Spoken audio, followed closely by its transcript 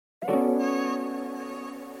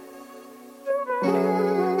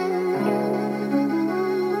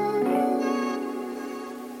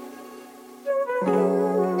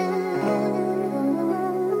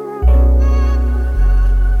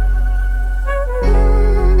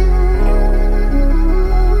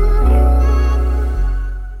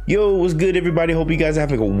Yo, what's good, everybody? Hope you guys are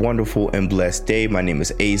having a wonderful and blessed day. My name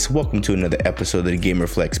is Ace. Welcome to another episode of the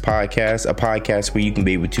GamerFlex podcast, a podcast where you can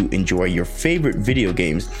be able to enjoy your favorite video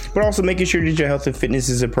games, but also making sure that your health and fitness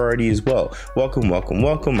is a priority as well. Welcome.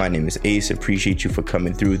 My name is Ace. Appreciate you for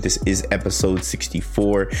coming through. This is episode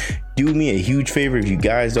 64. Do me a huge favor, if you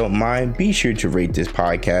guys don't mind, be sure to rate this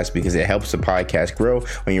podcast because it helps the podcast grow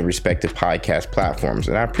on your respective podcast platforms.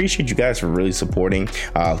 And I appreciate you guys for really supporting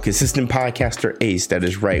consistent podcaster Ace. That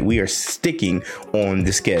is right. We are sticking on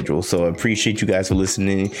the schedule. So I appreciate you guys for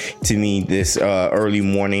listening to me this early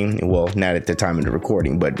morning. Well, not at the time of the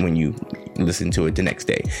recording, but when you listen to it the next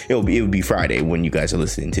day, it would be Friday when you guys are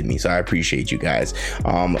listening to me. So I appreciate you guys.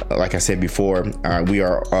 Like I said before, we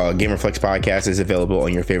are GamerFlex podcast is available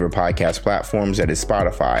on your favorite podcast platforms. That is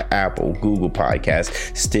Spotify, Apple, Google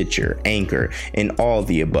Podcasts, Stitcher, Anchor, and all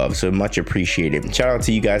the above. So much appreciated. Shout out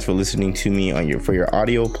to you guys for listening to me for your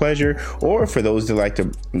audio pleasure, or for those that like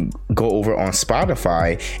to go over on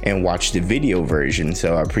Spotify and watch the video version.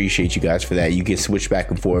 So I appreciate you guys for that. You can switch back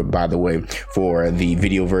and forth, by the way, for the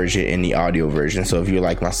video version and the audio version. So if you're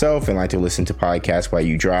like myself and like to listen to podcasts while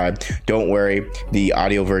you drive, don't worry. The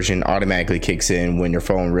audio version automatically kicks in when your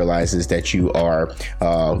phone realizes that you are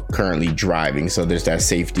currently driving. So there's that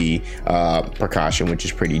safety precaution, which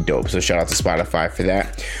is pretty dope. So shout out to Spotify for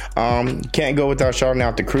that. Can't go without shouting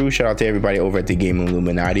out the crew. Shout out to everybody over at the Gaming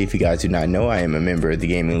Illuminati. If you guys do not know, I am a member of the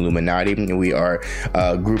Gaming Illuminati. We are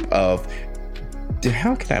a group of,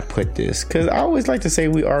 how can I put this? Because I always like to say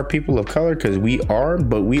we are people of color, because we are,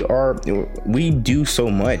 but we do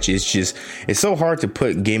so much. It's so hard to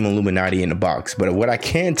put Game Illuminati in a box. But what I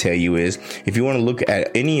can tell you is, if you want to look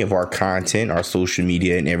at any of our content, our social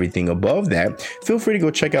media, and everything above that, feel free to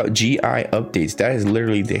go check out GI Updates. That is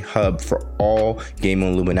literally the hub for all Game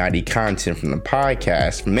Illuminati content, from the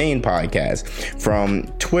podcast, main podcast, from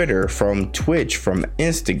Twitter, from Twitch, from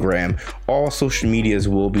Instagram. All social medias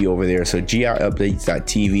will be over there. So GI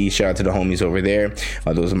Updates.tv. Shout out to the homies over there.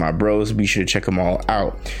 Those are my bros. Be sure to check them all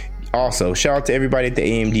out. Also, shout out to everybody at the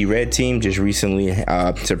AMD Red Team. Just recently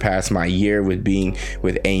surpassed my year with being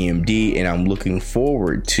with AMD, and I'm looking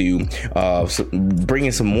forward to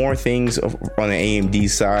bringing some more things on the AMD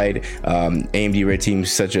side. AMD Red Team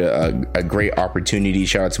is such a great opportunity.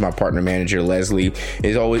 Shout out to my partner manager Leslie.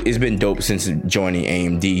 It's been dope since joining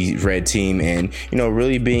AMD Red Team, and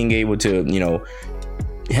really being able to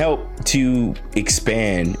help to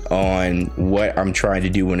expand on what I'm trying to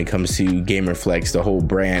do when it comes to GamerFlex, the whole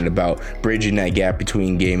brand, about bridging that gap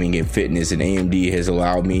between gaming and fitness. And AMD has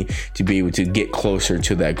allowed me to be able to get closer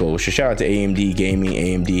to that goal. So shout out to AMD Gaming,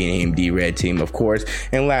 AMD, and AMD Red Team, of course.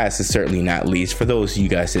 And last, and certainly not least, for those of you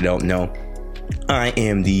guys that don't know, I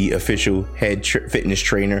am the official head fitness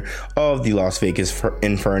trainer of the Las Vegas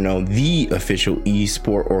Inferno, the official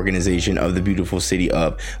esport organization of the beautiful city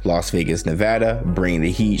of Las Vegas, Nevada. Bring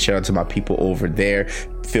the heat. Shout out to my people over there.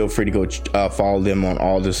 Feel free to go follow them on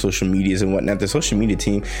all the social medias and whatnot. The social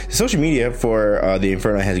media for the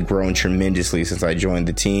Inferno has grown tremendously since I joined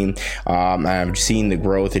the team. I've seen the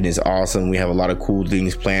growth, and it's awesome. We have a lot of cool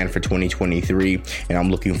things planned for 2023, and I'm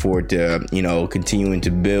looking forward to continuing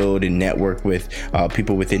to build and network with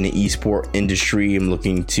people within the esport industry. I'm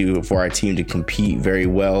looking for our team to compete very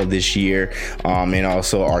well this year, and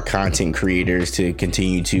also our content creators to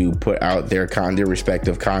continue to put out their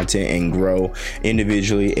respective content and grow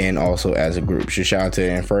individually and also as a group. So shout out to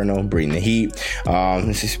Inferno, bring the heat.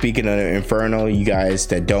 Speaking of Inferno, you guys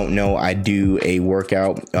that don't know, I do a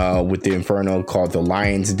workout with the Inferno called the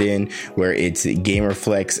Lion's Den, where it's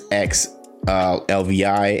GamerFlex X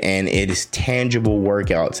LVI, and it is tangible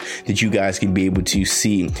workouts that you guys can be able to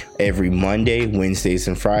see every Monday, Wednesdays,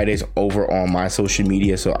 and Fridays over on my social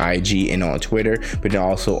media, so IG and on Twitter, but then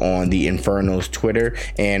also on the Inferno's Twitter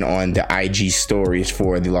and on the IG stories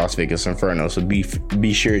for the Las Vegas Inferno. So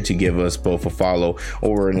be sure to give us both a follow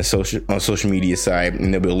over on the social media side,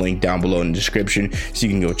 and there'll be a link down below in the description so you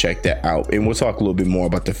can go check that out. And we'll talk a little bit more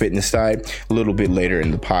about the fitness side a little bit later in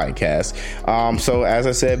the podcast. So as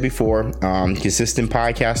I said before, consistent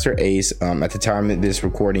podcaster Ace. At the time of this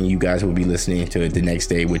recording, you guys will be listening to it the next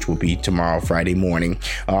day, which will be tomorrow, Friday morning.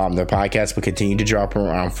 The podcast will continue to drop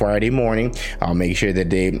around Friday morning. I'll make sure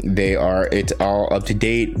that it's all up to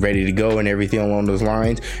date, ready to go, and everything along those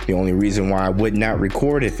lines. The only reason why I would not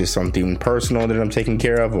record if it's something personal that I'm taking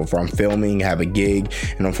care of, or if I'm filming, have a gig,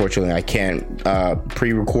 and unfortunately I can't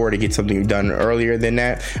pre-record to get something done earlier than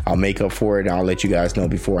that, I'll make up for it, and I'll let you guys know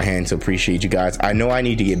beforehand. So appreciate you guys. I know I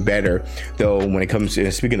need to get better though when it comes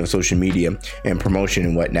to, speaking of social media and promotion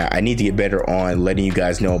and whatnot, I need to get better on letting you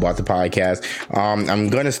guys know about the podcast. I'm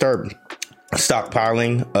going to start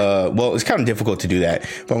stockpiling. Well, it's kind of difficult to do that,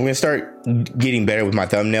 but I'm gonna start getting better with my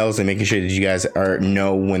thumbnails and making sure that you guys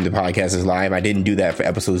know when the podcast is live. I didn't do that for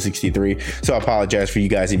episode 63, so I apologize for you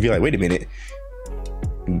guys if you're like, wait a minute,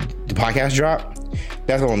 the podcast dropped.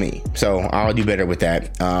 That's on me, so I'll do better with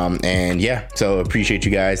that. And yeah, so appreciate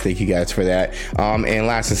you guys. Thank you guys for that. And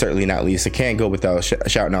last and certainly not least, I can't go without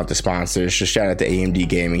shouting out the sponsors. Just shout out to AMD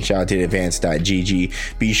Gaming, shout out to Advanced.gg.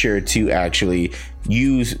 Be sure to actually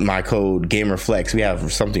use my code GamerFlex. We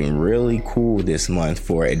have something really cool this month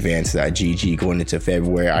for Advanced.gg going into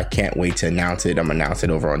February. I can't wait to announce it. I'm gonna announce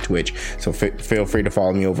it over on Twitch, so feel free to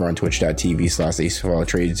follow me over on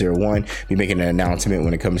twitch.tv/AceFallTrade01. Be making an announcement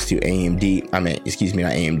when it comes to AMD.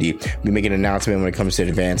 Not AMD. Be making an announcement when it comes to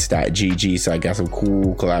Advanced.gg. So I got some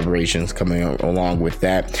cool collaborations coming along with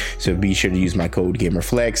that. So be sure to use my code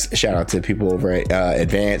GamerFlex. Shout out to the people over at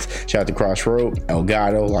Advanced. Shout out to Crossroad,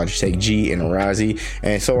 Elgato, Logitech G, and Arazi,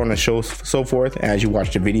 and so on and so forth. As you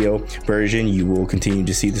watch the video version, you will continue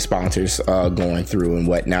to see the sponsors going through and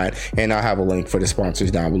whatnot. And I'll have a link for the sponsors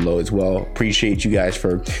down below as well. Appreciate you guys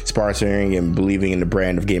for sponsoring and believing in the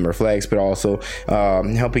brand of GamerFlex, but also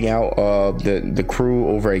helping out the crew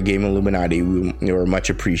over at Game Illuminati. We were much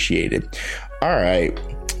appreciated. All right,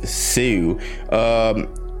 so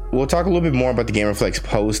we'll talk a little bit more about the GamerFlex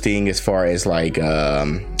posting as far as like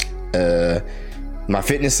my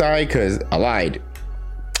fitness side, because I lied.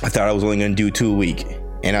 I thought I was only going to do 2 a week,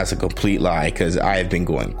 and that's a complete lie, because I have been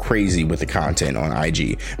going crazy with the content on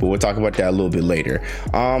IG, but we'll talk about that a little bit later.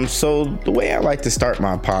 So the way I like to start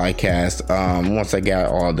my podcast, once I got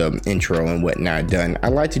all the intro and whatnot done, I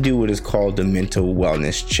like to do what is called the mental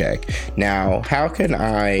wellness check. Now, how can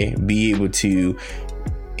I be able to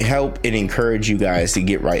help and encourage you guys to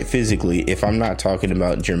get right physically if I'm not talking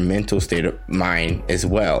about your mental state of mind as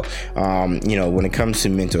well? When it comes to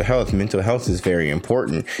mental health is very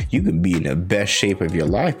important. You could be in the best shape of your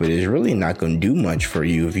life, but it's really not going to do much for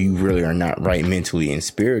you if you really are not right mentally and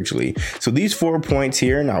spiritually. So these 4 points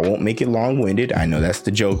here, and I won't make it long-winded. I know that's the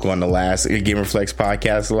joke on the last GamerFlex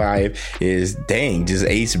podcast live is, dang, does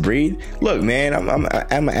Ace breathe? Look, man, I'm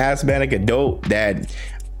an asthmatic adult that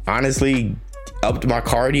honestly upped my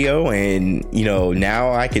cardio, and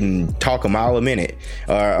now I can talk a mile a minute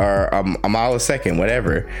or a mile a second,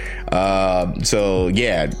 whatever. So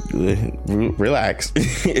yeah, relax.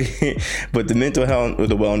 But the mental health or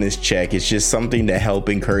the wellness check is just something to help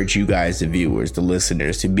encourage you guys, the viewers, the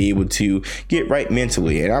listeners, to be able to get right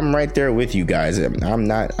mentally. And I'm right there with you guys. I'm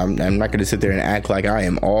not going to sit there and act like I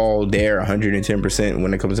am all there 110%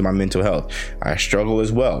 when it comes to my mental health. I struggle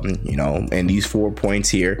as well, and these 4 points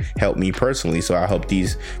here help me personally. So I hope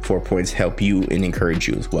these 4 points help you and encourage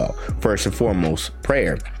you as well. First and foremost,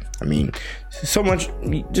 prayer. I mean, so much,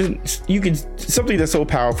 something that's so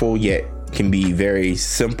powerful yet can be very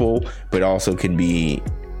simple, but also can be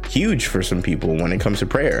huge for some people when it comes to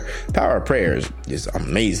prayer. The power of prayer is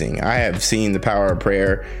amazing. I have seen the power of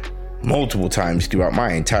prayer multiple times throughout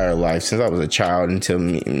my entire life, since I was a child until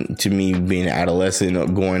me being an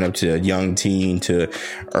adolescent, going up to a young teen, to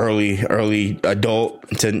early adult,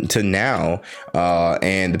 to now.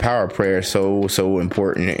 And the power of prayer is so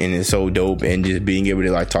important, and it's so dope. And just being able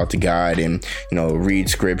to like talk to God and read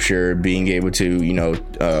scripture, being able to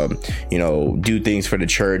do things for the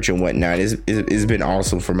church and whatnot it's been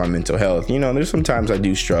awesome for my mental health. There's sometimes I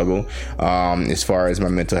do struggle as far as my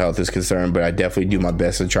mental health is concerned, but I definitely do my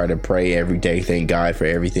best to try to pray every day. Thank God for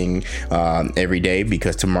everything every day,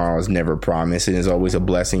 because tomorrow is never promised, and it's always a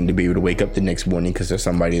blessing to be able to wake up the next morning because there's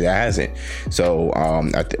somebody that hasn't. So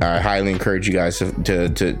I highly encourage you guys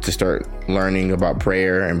to start learning about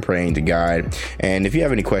prayer and praying to God. And if you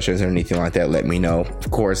have any questions or anything like that, let me know.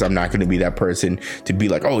 Of course, I'm not going to be that person to be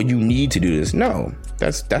like, oh, you need to do this. No,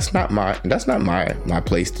 that's not my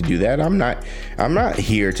place to do that. I'm not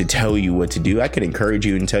here to tell you what to do. I can encourage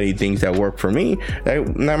you and tell you things that work for me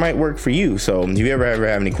that might work for you. So if you ever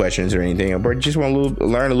have any questions or anything, or just want to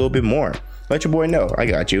learn a little bit more, let your boy know. I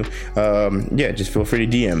got you. Just feel free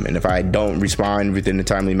to DM. And if I don't respond within the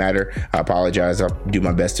timely matter, I apologize. I'll do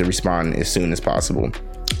my best to respond as soon as possible.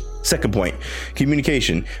 Second point,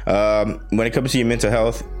 communication. When it comes to your mental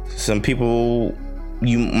health, some people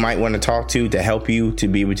you might want to talk to help you to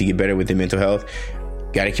be able to get better with your mental health.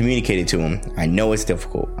 Got to communicate it to them. I know it's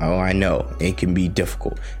difficult. Oh, I know it can be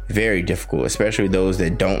difficult, very difficult, especially those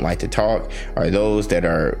that don't like to talk or those that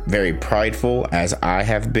are very prideful, as I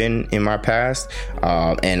have been in my past.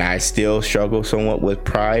 And I still struggle somewhat with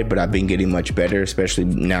pride, but I've been getting much better, especially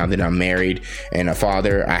now that I'm married and a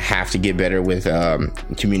father. I have to get better with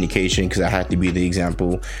communication, because I have to be the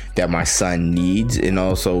example that my son needs. And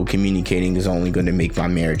also communicating is only going to make my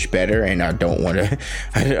marriage better. And I don't want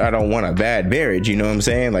a bad marriage. You know what I'm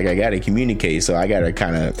saying? Like, I got to communicate. So I got to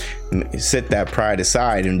kind of set that pride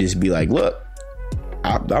aside and just be like, look,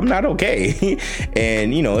 I'm not okay.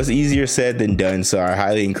 And it's easier said than done. So I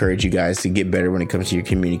highly encourage you guys to get better when it comes to your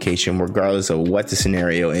communication, regardless of what the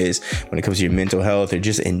scenario is, when it comes to your mental health or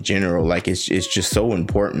just in general. Like, it's just so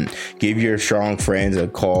important. Give your strong friends a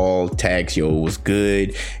call, text, yo, what's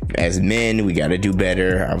good? As men, we got to do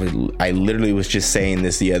better. I literally was just saying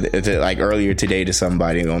this earlier today to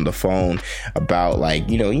somebody on the phone about, like,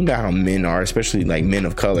 you know how men are, especially like men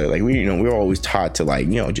of color. Like, we're always taught to, like,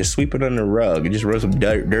 just sweep it under the rug and just rub some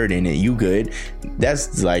dirt in it, you good.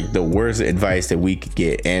 That's like the worst advice that we could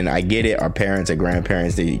get. And I get it, our parents, our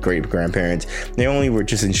grandparents, the great grandparents, they only were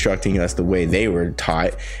just instructing us the way they were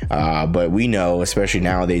taught, but we know, especially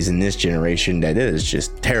nowadays in this generation, that it is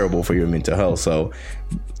just terrible for your mental health. So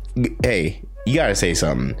hey, you gotta say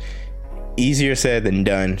something. Easier said than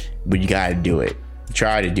done, but you gotta do it.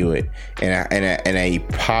 Try to do it in a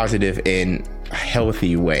positive and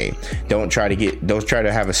healthy way. Don't try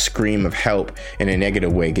to have a scream of help in a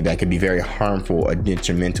negative way that could be very harmful or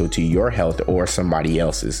detrimental to your health or somebody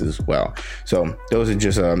else's as well. So those are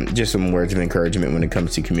just some words of encouragement when it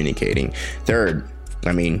comes to communicating. Third,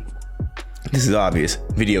 this is obvious.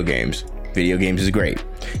 Video games is great.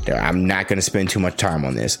 I'm not going to spend too much time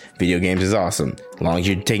on this. Video games is awesome. As long as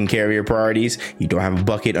you're taking care of your priorities, you don't have a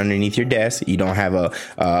bucket underneath your desk, you don't have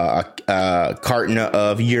a carton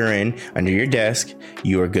of urine under your desk,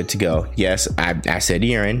 you are good to go. Yes, I said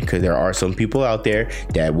urine, because there are some people out there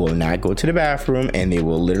that will not go to the bathroom, and they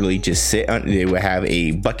will literally just they will have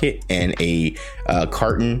a bucket and a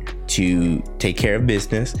carton to take care of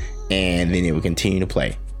business, and then they will continue to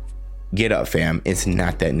play. Get up, fam. It's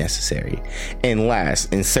not that necessary. And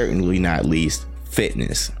last, and certainly not least,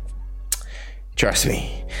 fitness. Trust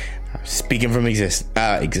me. I'm speaking from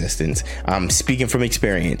existence. I'm speaking from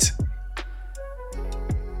experience.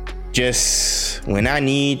 Just when I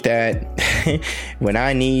need that,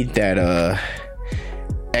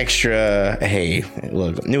 extra, hey,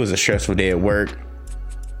 look, it was a stressful day at work,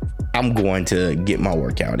 I'm going to get my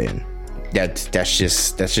workout in. That's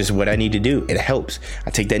just what I need to do. It helps.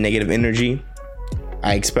 I take that negative energy,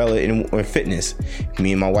 I expel it in fitness.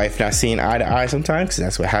 Me and my wife not seeing eye to eye sometimes, because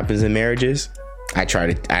that's what happens in marriages. I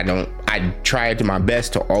try to my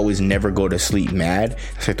best to always never go to sleep mad.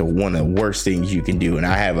 It's like one of the worst things you can do. And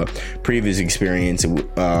I have a previous experience,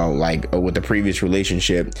 with the previous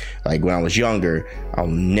relationship, like when I was younger. I'll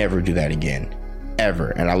never do that again, ever.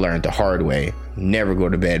 And I learned the hard way. Never go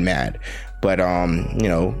to bed mad. But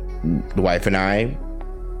the wife and I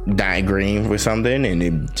not agreeing with something, and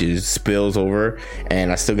it just spills over,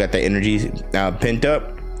 and I still got that energy pent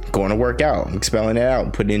up, going to work out, expelling it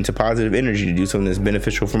out, putting it into positive energy to do something that's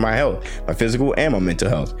beneficial for my health, my physical and my mental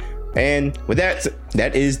health. And with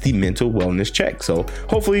that is the mental wellness check. So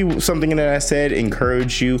hopefully something that I said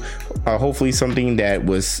encouraged you. Hopefully something that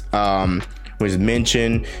was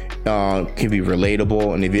mentioned can be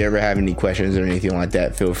relatable. And if you ever have any questions or anything like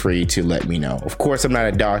that, feel free to let me know. Of course, I'm not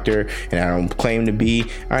a doctor, and I don't claim to be.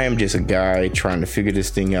 I am just a guy trying to figure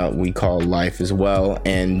this thing out we call life as well.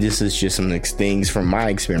 And this is just some things from my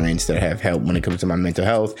experience that have helped when it comes to my mental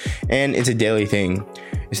health. And it's a daily thing.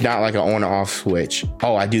 It's not like an on or off switch.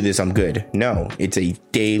 Oh, I do this, I'm good. No, it's a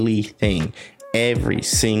daily thing. Every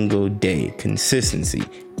single day. Consistency.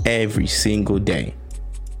 Every single day.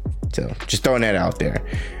 So just throwing that out there.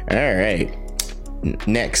 All right.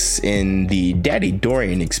 Next, in the Daddy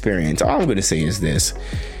Dorian experience, all I'm going to say is this.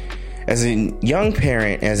 As a young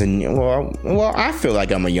parent, I feel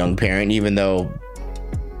like I'm a young parent, even though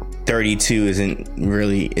 32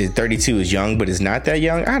 is young, but it's not that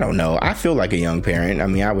young. I don't know. I feel like a young parent.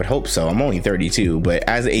 I would hope so. I'm only 32, but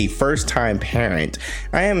as a first-time parent,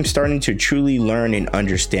 I am starting to truly learn and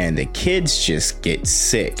understand that kids just get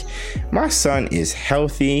sick. My son is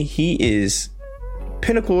healthy. He is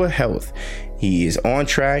pinnacle of health. He is on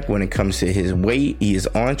track when it comes to his weight. He is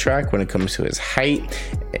on track when it comes to his height.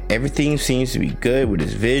 Everything seems to be good with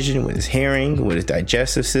his vision, with his hearing, with his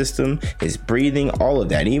digestive system, his breathing, all of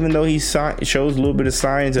that. Even though he shows a little bit of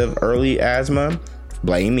signs of early asthma,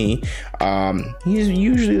 blame me. He's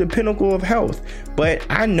usually the pinnacle of health. But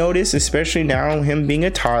I noticed, especially now, him being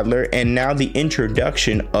a toddler, and now the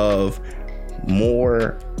introduction of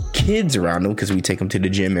more kids around him, because we take him to the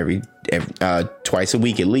gym every twice a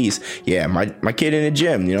week at least. Yeah, my kid in the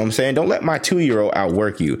gym, you know what I'm saying? Don't let my 2-year-old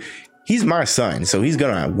outwork you. He's my son, so he's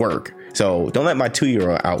gonna work. So don't let my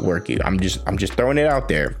 2-year-old outwork you. I'm just throwing it out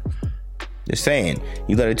there. Just saying,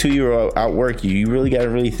 you let a 2-year-old outwork you, you really got to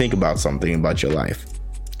really think about something about your life.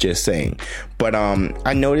 Just saying. But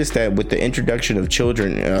I noticed that with the introduction of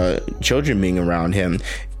children being around him,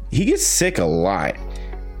 he gets sick a lot.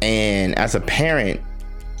 And as a parent,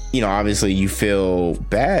 you know, obviously you feel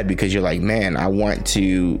bad because you're like, man,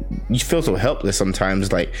 you feel so helpless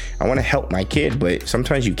sometimes. Like, I want to help my kid, but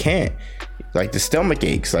sometimes you can't. Like the stomach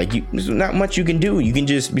aches, like there's not much you can do. You can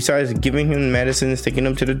just, besides giving him medicines, taking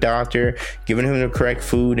him to the doctor, giving him the correct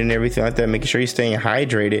food and everything like that, making sure he's staying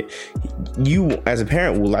hydrated. You, as a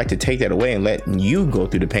parent, would like to take that away and let you go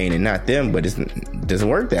through the pain and not them, but it doesn't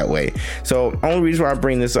work that way. So only reason why I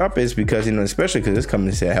bring this up is because, you know, especially because this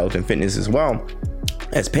comes to health and fitness as well.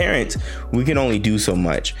 As parents, we can only do so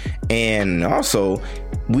much. And also,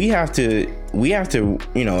 we have to,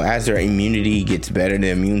 you know, as their immunity gets better, the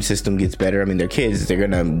immune system gets better. I mean, they're kids, they're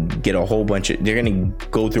going to get they're going to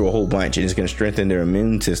go through a whole bunch, and it's going to strengthen their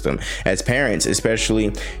immune system. As parents,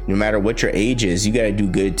 especially, no matter what your age is, you got to do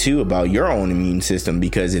good too about your own immune system,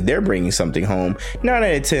 because if they're bringing something home, 9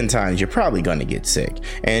 out of 10 times, you're probably going to get sick.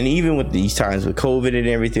 And even with these times with COVID and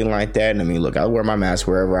everything like that, and I mean, look, I wear my mask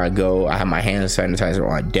wherever I go. I have my hand sanitizer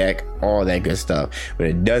on deck, all that good stuff, but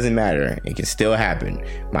it doesn't matter. It can still happen.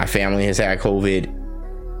 My family has had COVID.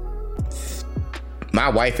 My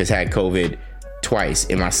wife has had COVID twice,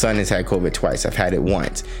 and my son has had COVID twice. I've had it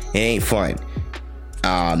once. It ain't fun.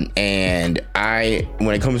 And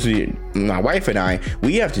when it comes to my wife and I,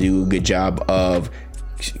 we have to do a good job of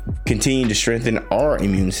continue to strengthen our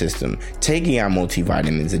immune system, taking our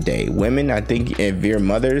multivitamins a day. Women, I think if you're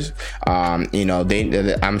mothers, you know,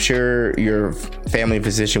 I'm sure your family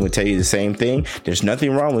physician would tell you the same thing. There's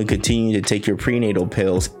nothing wrong with continuing to take your prenatal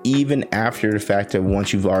pills even after the fact of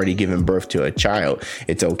once you've already given birth to a child.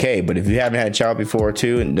 It's okay. But if you haven't had a child before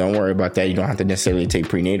too, and don't worry about that, you don't have to necessarily take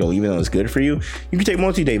prenatal, even though it's good for you. You can take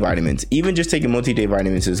multi-day vitamins. Even just taking multi-day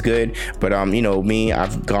vitamins is good. But you know, me,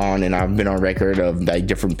 I've gone and I've been on record of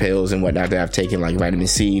like different pills and whatnot that I've taken, like vitamin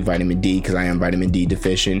C, vitamin D, because I am vitamin D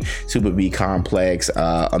deficient, super B complex,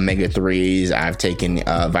 omega-3s. I've taken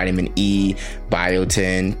vitamin E,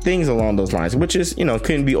 biotin, things along those lines, which is, you know,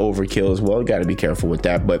 couldn't be overkill as well. You got to be careful with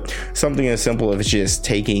that. But something as simple as just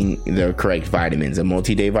taking the correct vitamins. A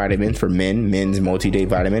multi-day vitamin for men's multi-day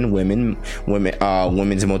vitamin,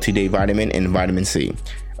 women's multi-day vitamin, and vitamin C.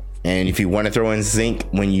 And if you want to throw in zinc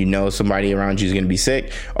when you know somebody around you is going to be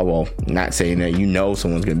sick, oh, well, not saying that you know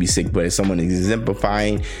someone's going to be sick, but if someone is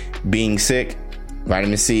exemplifying being sick,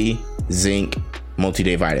 vitamin C, zinc,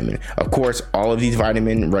 multi-day vitamin. Of course, all of these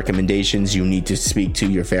vitamin recommendations, you need to speak to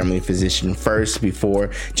your family physician first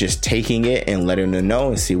before just taking it and letting them know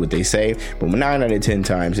and see what they say. But 9 out of 10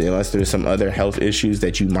 times, unless there's some other health issues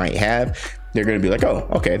that you might have, they're going to be like, oh,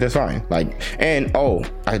 okay, that's fine.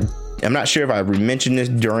 I'm not sure if I mentioned this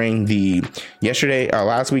during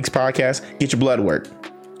last week's podcast. Get your blood work.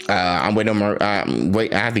 I'm waiting on I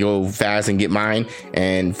have to go fast and get mine.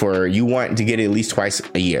 And you want to get it at least twice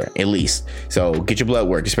a year, at least. So get your blood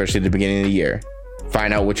work, especially at the beginning of the year.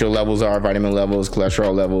 Find out what your levels are, vitamin levels,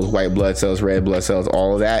 cholesterol levels, white blood cells, red blood cells,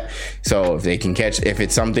 all of that. So if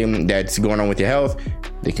it's something that's going on with your health,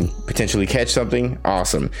 they can potentially catch something.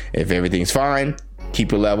 Awesome. If everything's fine,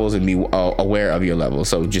 keep your levels and be aware of your levels.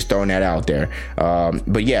 So just throwing that out there.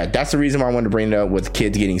 But yeah, that's the reason why I wanted to bring it up with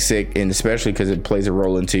kids getting sick, and especially because it plays a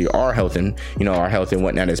role into our health and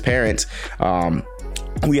whatnot as parents.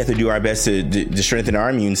 We have to do our best to strengthen our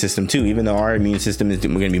immune system too, even though our immune system is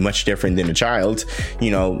going to be much different than a child's.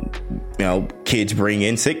 You know, kids bring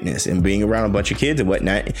in sickness, and being around a bunch of kids and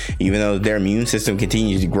whatnot, even though their immune system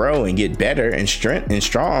continues to grow and get better and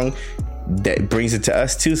strong, that brings it to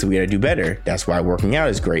us too. So we got to do better. That's why working out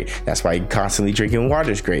is great. That's why constantly drinking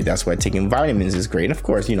water is great. That's why taking vitamins is great. And of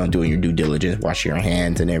course, you know, doing your due diligence, washing your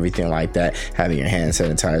hands and everything like that, having your hand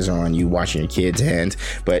sanitizer on you, washing your kids' hands.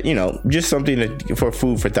 But you know, just something for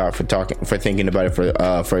food for thought, for thinking about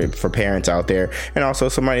it for parents out there, and also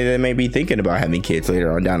somebody that may be thinking about having kids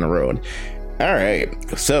later on down the road. All right,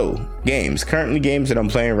 so currently games that I'm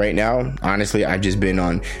playing right now. Honestly, I've just been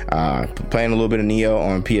on playing a little bit of Neo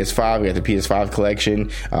on PS5. We got the PS5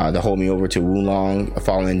 collection to hold me over to Wulong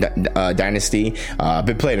Fallen Dynasty. I've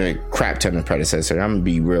been playing a crap ton of predecessor. I'm gonna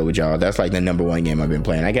be real with y'all. That's like the number one game I've been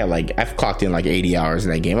playing. I've clocked in like 80 hours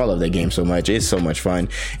in that game. I love that game so much. It's so much fun.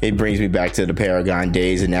 It brings me back to the Paragon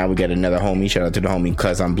days, and now we got another homie. Shout out to the homie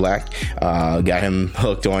Cuz I'm Black. Got him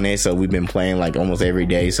hooked on it, so we've been playing like almost every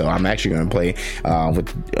day. So I'm actually gonna play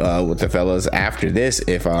with the fellas after this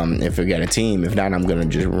if we got a team. If not, I'm gonna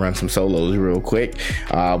just run some solos real quick.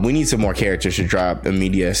 We need some more characters to drop a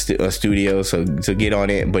media studio, so get on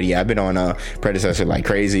it. But yeah, I've been on predecessor like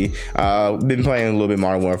crazy. Been playing a little bit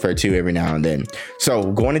Modern Warfare 2 every now and then.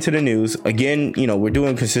 So going into the news again, we're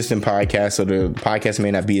doing consistent podcasts, so the podcast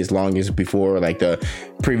may not be as long as before, like the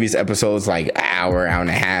previous episodes, like an hour and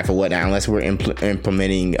a half or whatnot, unless we're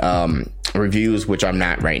implementing reviews, which I'm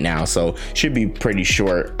not right now, so should be pretty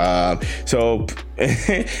short. So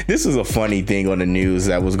this is a funny thing on the news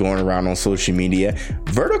that was going around on social media: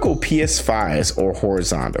 vertical PS5s or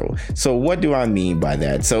horizontal. So what do I mean by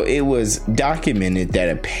that? So it was documented that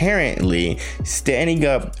apparently standing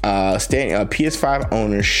up PS5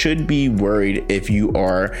 owners should be worried if you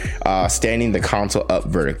are standing the console up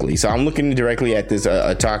vertically. So I'm looking directly at this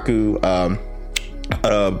Otaku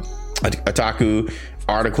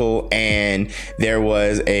article, and there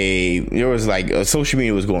was like social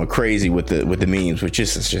media was going crazy with the memes, which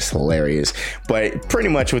is just hilarious. But pretty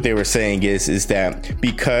much what they were saying is that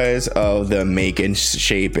because of the make and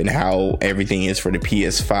shape and how everything is for the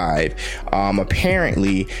PS5,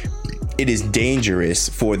 apparently it is dangerous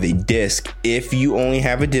for the disc. If you only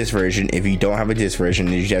have a disc version, if you don't have a disc version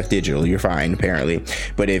and you just have digital, you're fine apparently.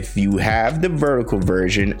 But if you have the vertical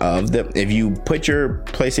version if you put your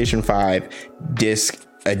PlayStation 5 disc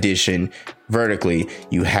edition vertically,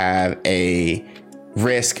 you have a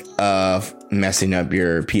risk of messing up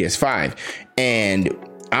your PS5. And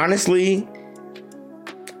honestly,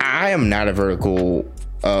 I am not a vertical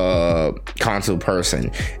console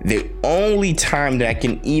person. The only time that I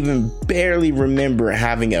can even barely remember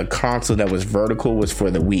having a console that was vertical was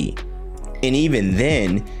for the Wii, and even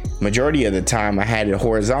then, majority of the time I had it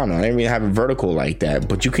horizontal. I didn't really have it vertical like that,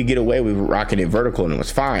 but you could get away with rocking it vertical and it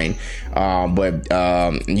was fine. But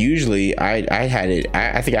usually I had it.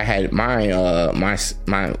 I think I had my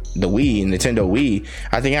the Wii, Nintendo Wii.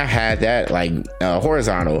 I think I had that like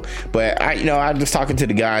horizontal. But I was talking to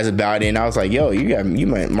the guys about it, and I was like, yo, you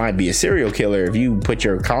might be a serial killer if you put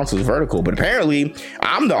your consoles vertical. But apparently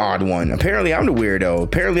I'm the odd one. Apparently I'm the weirdo.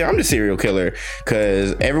 Apparently I'm the serial killer,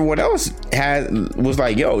 because everyone else was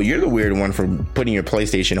like, yo, you're the weird one for putting your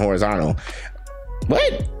PlayStation horizontal.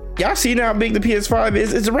 What? Y'all see how big the PS5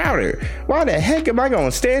 is? It's a router. Why the heck am I going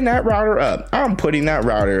to stand that router up? I'm putting that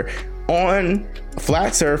router on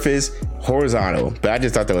flat surface horizontal. But I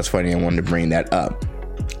just thought that was funny. I wanted to bring that up.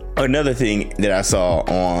 Another thing that I saw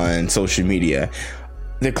on social media: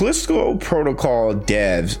 the Callisto Protocol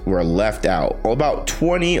devs were left out. About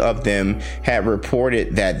 20 of them had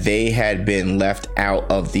reported that they had been left out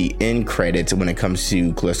of the end credits when it comes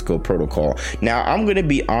to Callisto Protocol. Now, I'm going to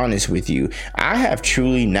be honest with you. I have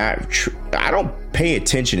truly I don't pay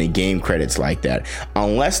attention to game credits like that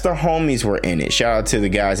unless the homies were in it. Shout out to the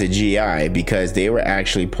guys at GI, because they were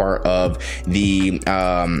actually part of the,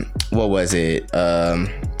 what was it?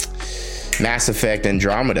 Mass Effect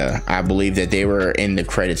Andromeda. I believe that they were in the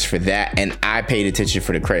credits for that, and I paid attention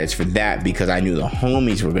for the credits for that because I knew the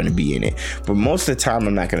homies were going to be in it. But most of the time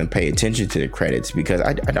I'm not going to pay attention to the credits because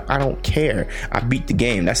I don't care. I beat the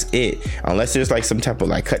game, that's it. Unless there's like some type of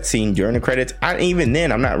like cutscene during the credits, even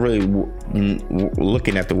then I'm not really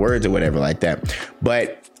looking at the words or whatever like that.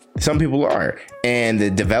 But some people are, and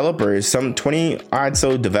the developers, some 20 odd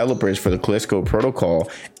so developers for the Callisto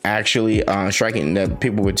Protocol, actually the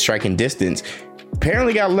people with striking distance,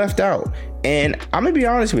 apparently got left out. And I'm gonna be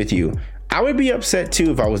honest with you, I would be upset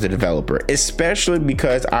too if I was a developer, especially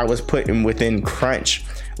because I was put within crunch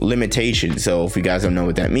limitations. So if you guys don't know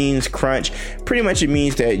what that means, crunch, pretty much it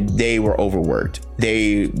means that they were overworked.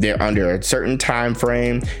 They're under a certain time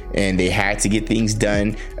frame and they had to get things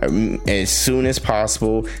done as soon as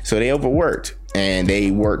possible. So they overworked, and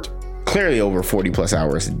they worked clearly over 40 plus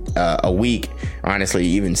hours a week. Honestly,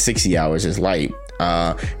 even 60 hours is light.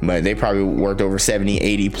 But they probably worked over 70,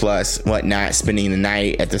 80 plus whatnot, spending the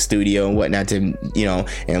night at the studio and whatnot to,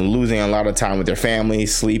 and losing a lot of time with their family,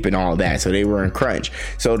 sleep and all that. So they were in crunch.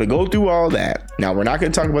 So to go through all that, now we're not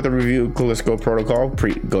going to talk about the review of Callisto Protocol.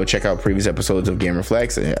 Go check out previous episodes of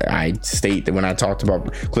GamerFlex. I state that when I talked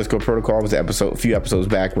about Callisto Protocol was a few episodes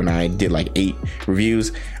back when I did like 8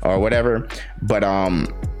 reviews or whatever. But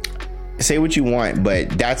say what you want, but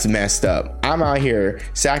that's messed up. I'm out here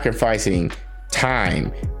sacrificing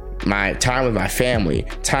time, my time with my family,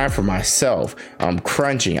 time for myself. I'm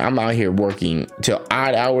crunching. I'm out here working till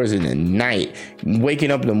odd hours in the night,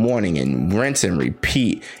 waking up in the morning and rinse and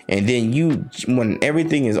repeat. And then when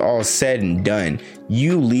everything is all said and done,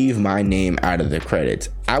 you leave my name out of the credits.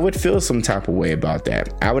 I would feel some type of way about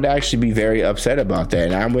that. I would actually be very upset about that.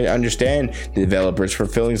 And I would understand the developers for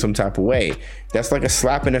feeling some type of way. That's like a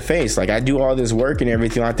slap in the face. Like, I do all this work and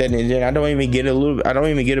everything like that, and then I don't even get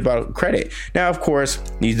about credit. Now, of course,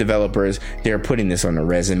 these developers, they're putting this on a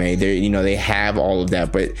resume. They have all of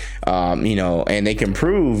that, but and they can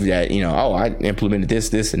prove that, I implemented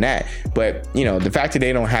this and that. But the fact that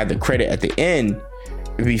they don't have the credit at the end,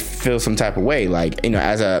 we feel some type of way. Like,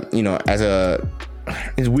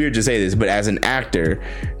 it's weird to say this, but as an actor,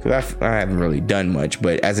 because I haven't really done much,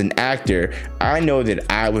 but as an actor, I know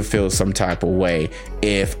that I would feel some type of way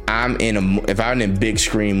if I'm in a big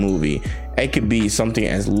screen movie. It could be something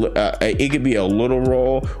it could be a little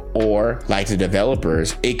role, or like the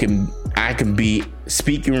developers, I can be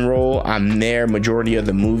speaking role. I'm there majority of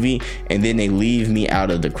the movie, and then they leave me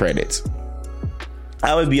out of the credits.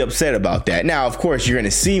 I would be upset about that. Now, of course, you're going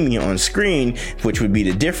to see me on screen, which would be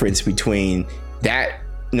the difference between that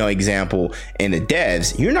example and the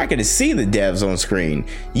devs. You're not going to see the devs on screen.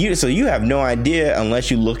 So you have no idea unless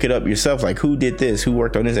you look it up yourself, like who did this, who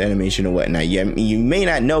worked on this animation or whatnot. You may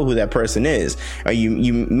not know who that person is, or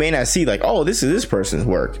you may not see like, oh, this is this person's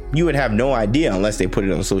work. You would have no idea unless they put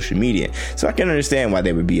it on social media. So I can understand why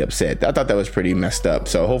they would be upset. I thought that was pretty messed up.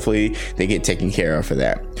 So hopefully they get taken care of for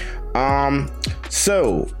that.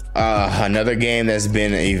 Another game that's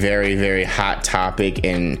been a very, very hot topic,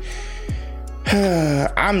 and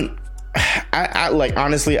I like,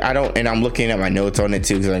 honestly, I don't, and I'm looking at my notes on it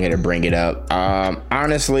too, because I'm going to bring it up.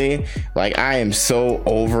 Honestly, like, I am so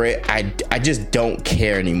over it. I just don't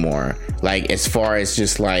care anymore. Like, as far as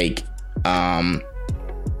just like, I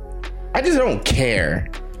just don't care.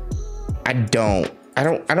 I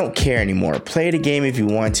don't care anymore. Play the game if you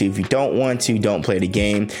want to. If you don't want to, don't play the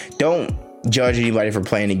game. Don't judge anybody for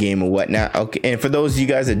playing the game or whatnot. Okay, and for those of you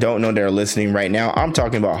guys that don't know that are listening right now, I'm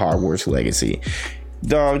talking about Hogwarts Legacy.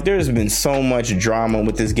 Dog, there's been so much drama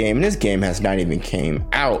with this game, and this game has not even came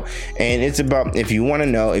out. And it's about, if you want to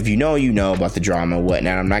know, if you know about the drama and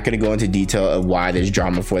whatnot. I'm not going to go into detail of why there's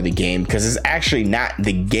drama for the game, because it's actually not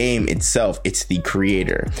the game itself, it's the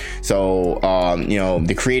creator. So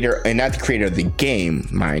the creator, and not the creator of the game,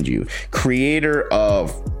 mind you, creator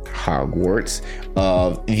of Hogwarts,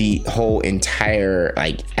 of the whole entire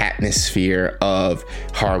like atmosphere of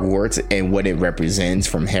Hogwarts and what it represents,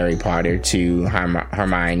 from Harry Potter to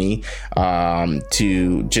Hermione,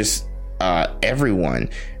 to just everyone.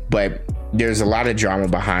 But there's a lot of drama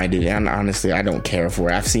behind it, and honestly, I don't care for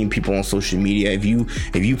it. I've seen people on social media, if you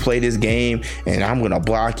play this game, and I'm gonna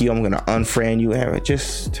block you, I'm gonna unfriend you.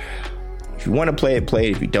 Just, if you want to play it, play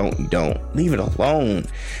it. If you don't, you don't. Leave it alone.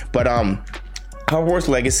 But Hogwarts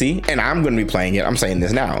Legacy, and I'm going to be playing it. I'm saying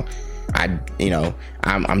this now.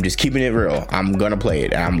 I'm just keeping it real. I'm going to play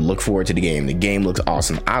it, and I'm looking forward to the game. The game looks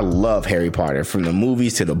awesome. I love Harry Potter, from the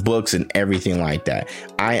movies to the books and everything like that.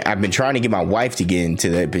 I've been trying to get my wife to get into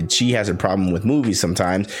that, but she has a problem with movies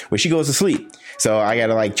sometimes where she goes to sleep. So I got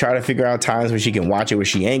to like try to figure out times where she can watch it where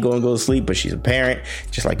she ain't going to go to sleep, but she's a parent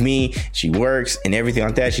just like me. She works and everything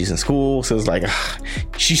like that. She's in school. So it's like,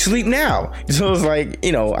 she sleep now. So it's like,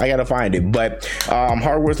 I got to find it. But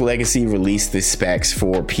Hogwarts Legacy released the specs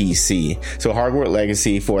for PC. So Hogwarts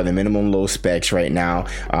Legacy, for the minimum low specs right now,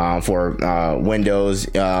 for Windows,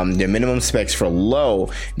 the minimum specs for low,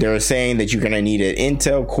 they're saying that you're going to need an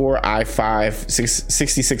Intel Core i5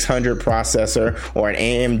 6600 processor, or an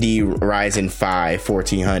AMD Ryzen 5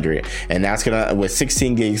 1400, and that's gonna, with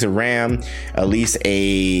 16 gigs of RAM, at least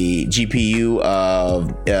a GPU of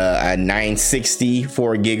a 960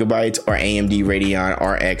 4 gigabytes, or AMD Radeon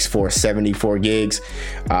RX 474 gigs.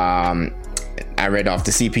 I read off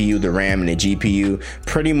the CPU, the RAM, and the GPU.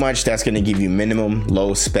 Pretty much that's going to give you minimum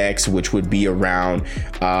low specs, which would be around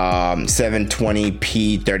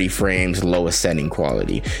 720p 30 frames, lowest setting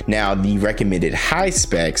quality. Now, the recommended high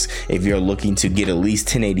specs, if you're looking to get at least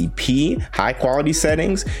 1080p high quality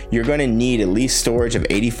settings, you're going to need at least storage of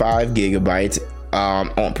 85 gigabytes,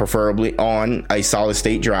 preferably on a solid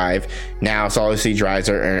state drive. Now, solid state drives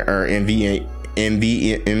are NVMe.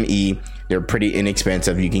 They're pretty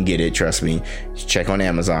inexpensive. You can get it, trust me. Check on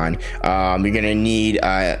Amazon. You're gonna need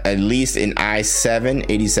at least an i7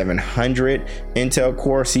 8700 Intel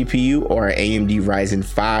Core CPU, or an AMD Ryzen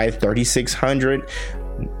 5 3600,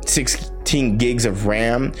 16 14 gigs of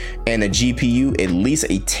RAM and a GPU, at least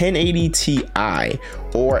a 1080 Ti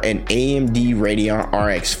or an AMD Radeon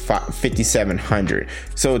RX 5700.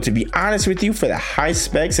 So to be honest with you, for the high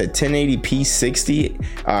specs at 1080p 60,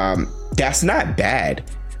 that's not bad.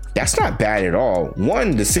 That's not bad at all.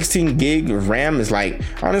 One, the 16 gig of RAM is like,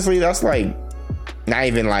 honestly, that's like not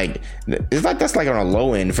even like, it's like that's like on a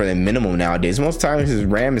low end for the minimum nowadays. Most times his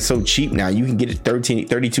RAM is so cheap now, you can get it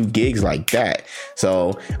 32 gigs like that.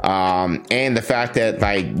 So and the fact that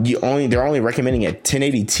like they're only recommending a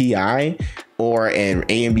 1080 Ti or an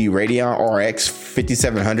AMD Radeon RX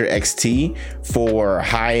 5700 XT for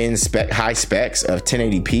high specs of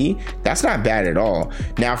 1080p, that's not bad at all.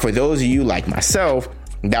 Now for those of you like myself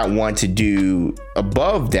that want to do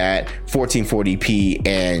above that 1440p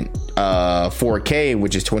and 4K,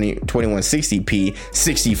 which is 2160p,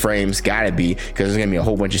 60 frames, gotta be, because there's gonna be a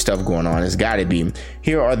whole bunch of stuff going on. It's gotta be.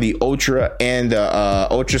 Here are the ultra and the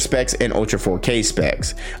ultra specs and ultra 4K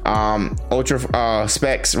specs. Ultra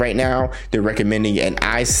specs right now, they're recommending an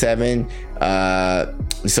i7.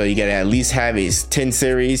 So you gotta at least have a 10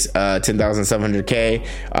 series, 10700K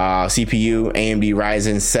CPU, AMD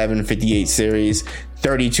Ryzen 7 58 series,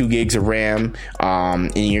 32 gigs of RAM,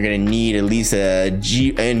 and you're gonna need at least a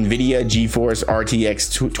NVIDIA GeForce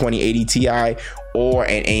RTX 2080 Ti or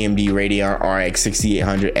an AMD Radeon RX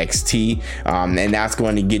 6800 XT, and that's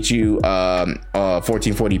going to get you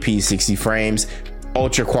 1440p 60 frames,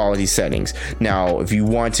 ultra quality settings. Now if you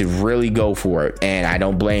want to really go for it, and I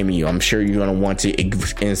don't blame you, I'm sure you're going to want to,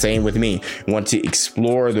 and same with me, want to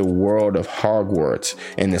explore the world of Hogwarts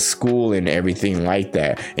and the school and everything like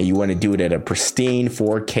that, and you want to do it at a pristine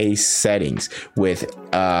 4K settings with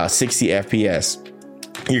 60 FPS,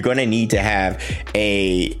 you're going to need to have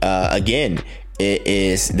a again,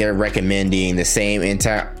 they're recommending the same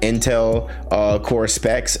Intel core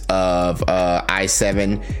specs of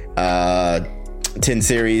i7 10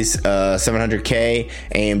 series 700K,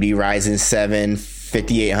 AMD Ryzen 7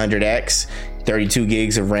 5800X, 32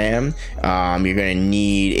 gigs of RAM. You're gonna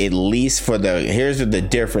need at least for here's the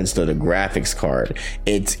difference to the graphics card.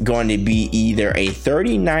 It's going to be either a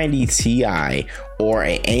 3090 Ti or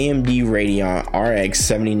a AMD Radeon RX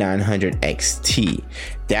 7900 XT.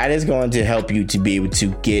 That is going to help you to be able to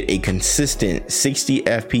get a consistent 60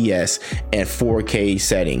 FPS and 4K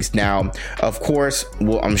settings. Now, of course,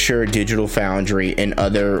 I'm sure Digital Foundry and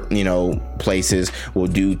other, places will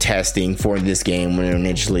do testing for this game when it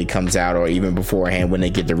initially comes out, or even beforehand when they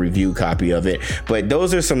get the review copy of it. But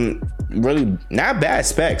those are some really not bad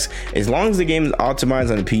specs. As long as the game is optimized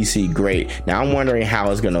on the PC, great. Now I'm wondering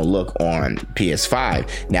how it's going to look on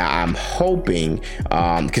PS5. Now I'm hoping,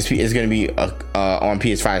 because it's going to be on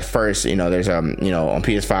PS5 first, there's on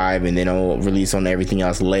PS5, and then it'll release on everything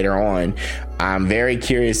else later on. I'm very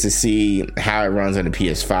curious to see how it runs on the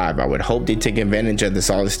PS5. I would hope they take advantage of the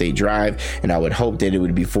solid state drive, and I would hope that it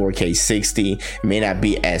would be 4K 60. It may not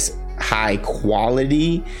be as high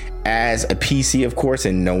quality as a PC, of course,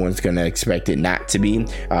 and no one's gonna expect it not to be.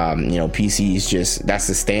 PC is just, that's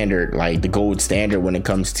the standard, like the gold standard when it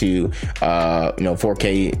comes to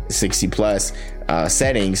 4K 60 plus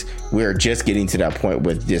settings. We're just getting to that point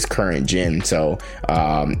with this current gen, so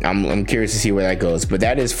I'm curious to see where that goes. But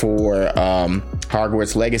that is for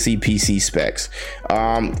Hogwarts Legacy PC specs.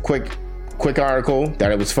 Quick article that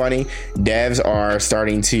it was funny. Devs are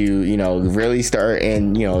starting to, really start,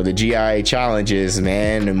 and the GI challenges,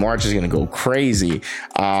 man, and March is gonna go crazy.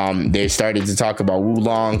 They started to talk about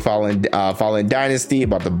Wulong Fallen Dynasty,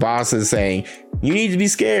 about the bosses, saying you need to be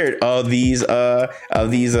scared of these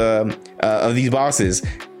bosses.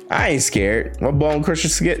 I ain't scared. What Bone Crusher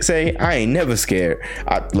say? I ain't never scared.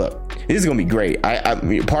 Look, this is gonna be great. I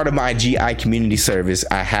part of my GI community service,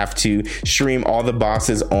 I have to stream all the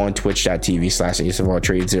bosses on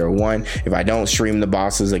twitch.tv/AceOfAllTrades01. If I don't stream the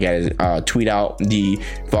bosses, I gotta tweet out the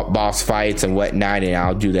boss fights and whatnot, and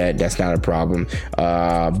I'll do that. That's not a problem.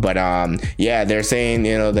 Yeah, they're saying,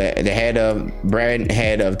 the head of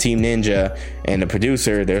Team Ninja and the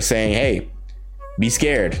producer, they're saying, hey, be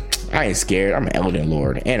scared. I ain't scared. I'm an Elden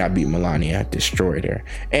Lord, and I beat Melania. I destroyed her,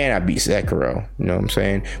 and I beat Sekiro. You know what I'm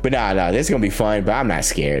saying? But nah, this is gonna be fun. But I'm not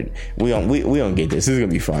scared. We don't get this. This is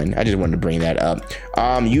gonna be fun. I just wanted to bring that up.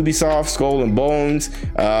 Ubisoft Skull and Bones.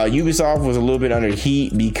 Ubisoft was a little bit under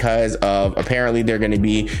heat because of, apparently they're gonna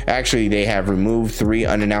be, actually they have removed 3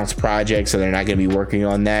 unannounced projects, so they're not gonna be working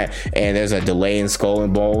on that. And there's a delay in Skull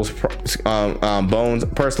and Bones.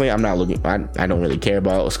 Personally, I'm not looking. I don't really care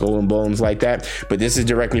about Skull and Bones like that. but this is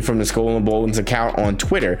directly from the Skull and Bones account on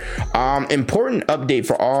Twitter. Important update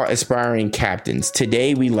for all aspiring captains.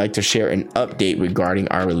 Today, we'd like to share an update regarding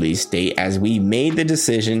our release date as we made the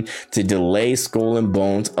decision to delay Skull and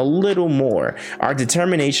Bones a little more. Our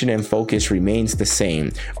determination and focus remains the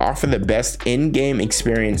same. Offer the best in-game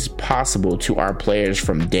experience possible to our players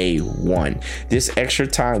from day one. This extra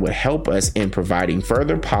time would help us in providing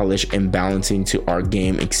further polish and balancing to our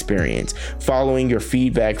game experience, following your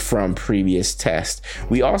feedback from previous tests.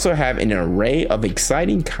 We also have an array of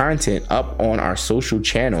exciting content up on our social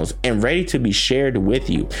channels and ready to be shared with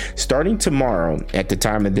you. Starting tomorrow, at the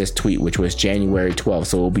time of this tweet, which was January 12th,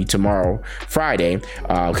 so it will be tomorrow, Friday,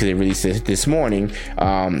 because they released it this morning.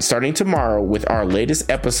 Starting tomorrow with our latest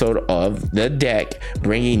episode of The Deck,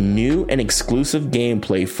 bringing new and exclusive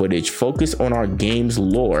gameplay footage focused on our game's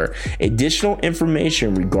lore. Additional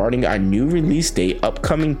information regarding our new release date,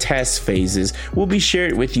 upcoming test phases will be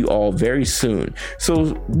shared with you all very soon.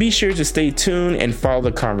 So be sure to stay tuned and follow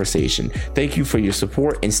the conversation. Thank you for your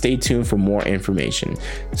support and stay tuned for more information.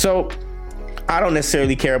 So I don't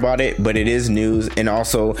necessarily care about it, but it is news. And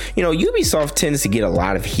also, Ubisoft tends to get a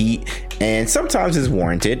lot of heat, and sometimes it's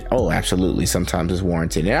warranted. Oh, absolutely. Sometimes it's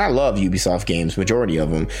warranted. And I love Ubisoft games, majority of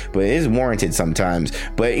them, but it is warranted sometimes.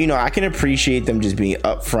 But, I can appreciate them just being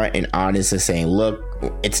upfront and honest and saying, look,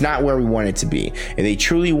 it's not where we want it to be. If they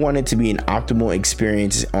truly want it to be an optimal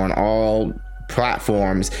experience on all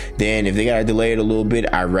platforms, then if they got to delay it a little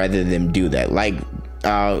bit, I'd rather them do that. Like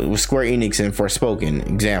with Square Enix and Forspoken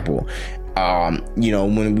example.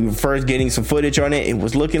 When we were first getting some footage on it, it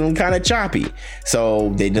was looking kind of choppy, so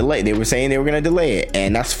they were saying they were going to delay it,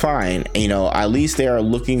 and that's fine. At least they are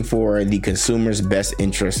looking for the consumer's best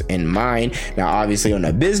interest in mind. Now obviously on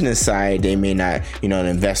the business side, they may not, the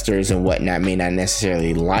investors and whatnot may not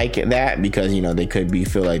necessarily like that, because they could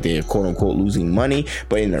feel like they're quote unquote losing money.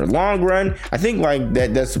 But in the long run, I think like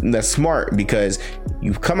that's smart, because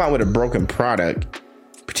you've come out with a broken product.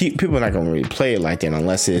 People are not going to really play it like that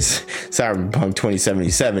unless it's Cyberpunk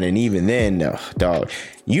 2077, and even then, dog,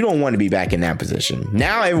 you don't want to be back in that position.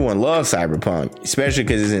 Now everyone loves Cyberpunk, especially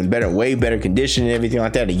because it's in way better condition and everything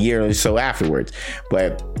like that a year or so afterwards.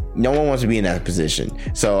 But no one wants to be in that position.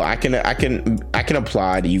 So I can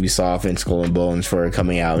applaud Ubisoft and Skull and Bones for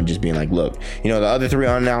coming out and just being like, look, the other 3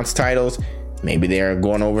 unannounced titles, maybe they're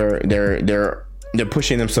going over, they're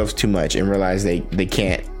pushing themselves too much and realize they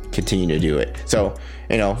can't continue to do it. So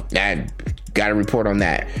I got a report on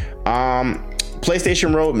that.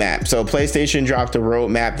 PlayStation roadmap. So PlayStation dropped a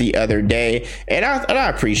roadmap the other day, and I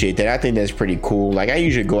appreciate that. I think that's pretty cool. Like, I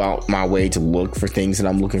usually go out my way to look for things that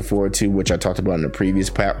I'm looking forward to, which I talked about in the previous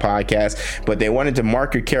podcast, but they wanted to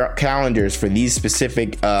mark your calendars for these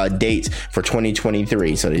specific dates for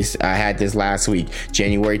 2023. So I had this last week,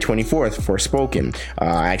 January 24th, Forspoken.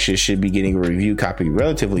 I actually should be getting a review copy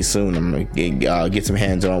relatively soon. I'm gonna get some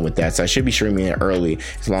hands on with that, so I should be streaming it early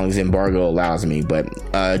as long as embargo allows me. But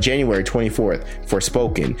January 24th,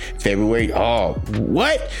 Forspoken. February,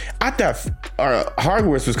 I thought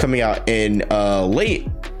Hogwarts was coming out in late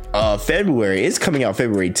February. It's coming out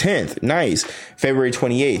February 10th. Nice. February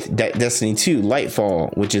 28th, Destiny 2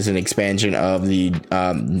 Lightfall, which is an expansion of the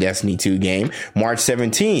Destiny 2 game. March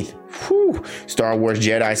 17th, Star Wars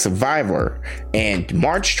Jedi Survivor. And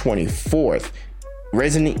March 24th,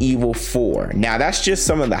 Resident Evil 4. Now that's just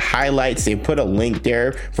some of the highlights. They put a link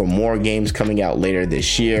there for more games coming out later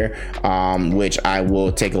this year, which I will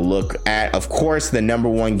take a look at. Of course, the number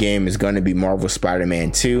one game is going to be Marvel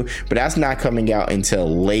Spider-Man 2, but that's not coming out until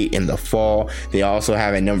late in the fall. They also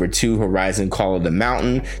have a number 2 Horizon Call of the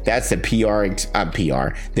Mountain. That's the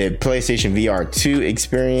the PlayStation VR 2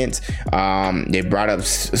 experience. They brought up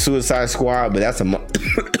Suicide Squad, but that's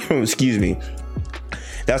excuse me,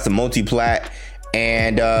 that's the multi-plat.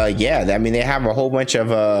 And they have a whole bunch of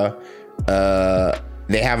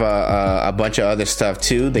they have a bunch of other stuff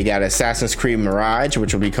too. They got Assassin's Creed Mirage,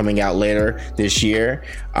 which will be coming out later this year.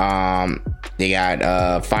 They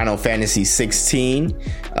got Final Fantasy 16.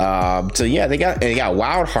 They got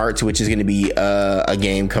Wild Hearts, which is going to be a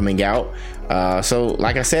game coming out. So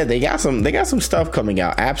like I said, they got some stuff coming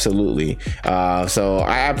out. Absolutely. So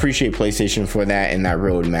I appreciate PlayStation for that and that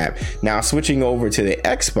roadmap. Now switching over to the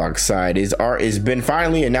Xbox side, it's been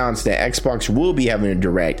finally announced that Xbox will be having a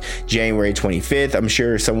direct January 25th. I'm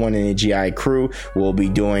sure someone in the GI crew will be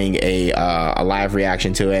doing a live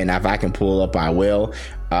reaction to it, and if I can pull up, I will.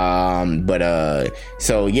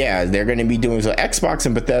 So yeah, they're going to be doing Xbox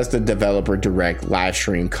and Bethesda Developer Direct live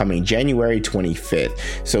stream coming January 25th.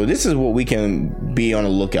 So this is what we can be on the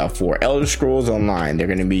lookout for. Elder Scrolls Online, they're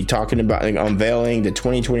going to be talking about unveiling the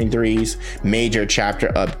 2023's major chapter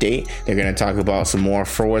update. They're going to talk about some more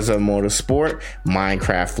Forza Motorsport,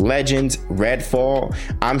 Minecraft Legends, Redfall.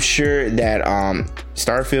 I'm sure that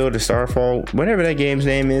Starfield or Starfall, whatever that game's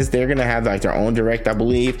name is, they're going to have like their own direct, I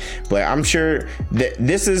believe. But I'm sure that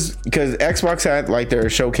this is because Xbox had like their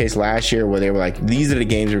showcase last year where they were like, these are the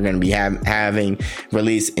games we're going to be having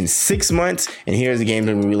released in 6 months, and here's the games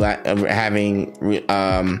we're going to be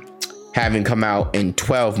having come out in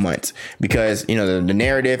 12 months. Because the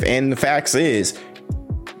narrative and the facts is,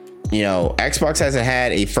 Xbox hasn't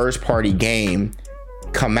had a first party game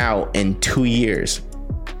come out in 2 years,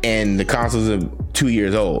 and the consoles are 2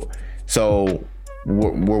 years old. So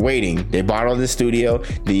we're waiting. They bought all this studio.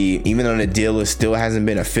 Even though the deal still hasn't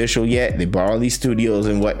been official yet, they bought all these studios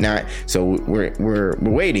and whatnot. So we're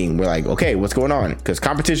waiting. We're like, okay, what's going on? Because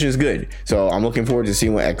competition is good. So I'm looking forward to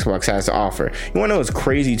seeing what Xbox has to offer. You want to know what's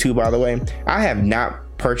crazy too, by the way? I have not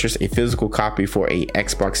purchased a physical copy for a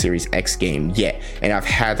Xbox Series X game yet, and I've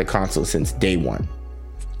had the console since day one.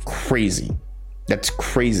 Crazy. That's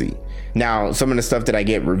crazy. Now, some of the stuff that I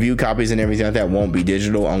get, review copies and everything like that, won't be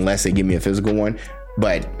digital unless they give me a physical one.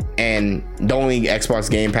 And the only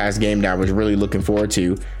Xbox Game Pass game that I was really looking forward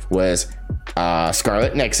to was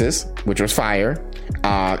Scarlet Nexus, which was fire,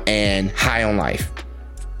 and High on Life.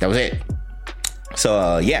 That was it.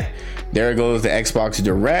 So yeah, there goes the Xbox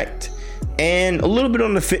Direct. And a little bit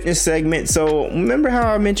on the fitness segment. So remember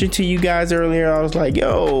how I mentioned to you guys earlier, I was like,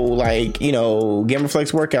 GamerFlex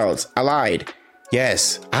workouts. I lied.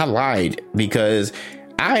 Yes, I lied, because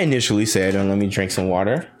I initially said, and let me drink some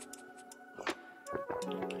water.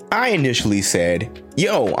 I initially said,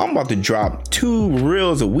 I'm about to drop 2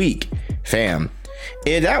 reels a week, fam.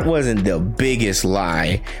 That wasn't the biggest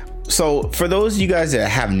lie. So for those of you guys that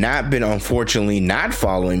have not been, unfortunately, not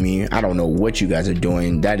following me, I don't know what you guys are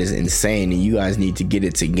doing. That is insane, and you guys need to get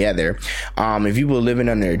it together. If you were living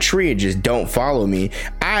under a tree and just don't follow me,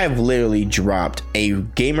 I've literally dropped a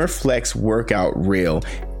GamerFlex workout reel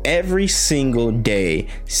every single day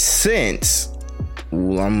since,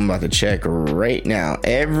 I'm about to check right now,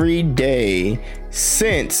 every day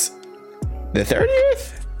since the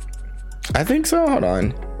 30th? I think so. Hold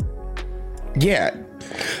on. Yeah.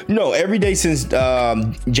 No, every day since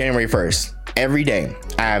January 1st. Every day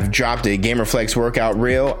I've dropped a GamerFlex workout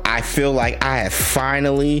reel. I feel like I have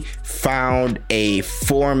finally found a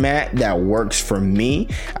format that works for me.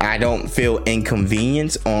 I don't feel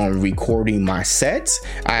inconvenience on recording my sets.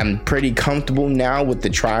 I'm pretty comfortable now with the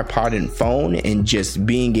tripod and phone and just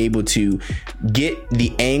being able to get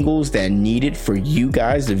the angles that are needed for you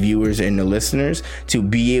guys, the viewers and the listeners, to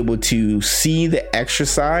be able to see the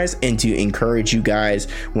exercise and to encourage you guys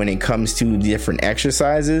when it comes to different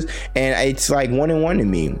exercises. And it's like 1-on-1 to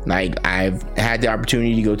me. Like, I've had the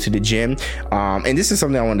opportunity to go to the gym, and this is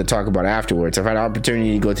something I wanted to talk about afterwards. I've had the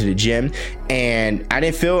opportunity to go to the gym, and I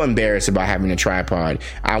didn't feel embarrassed about having a tripod.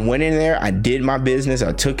 I went in there, I did my business,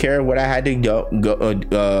 I took care of what I had to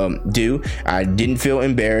do. I didn't feel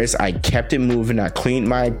embarrassed. I kept it moving. I cleaned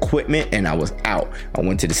my equipment, and I was out. I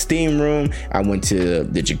went to the steam room. I went to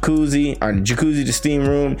the jacuzzi, the steam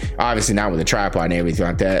room, obviously not with a tripod and everything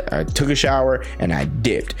like that. I took a shower and I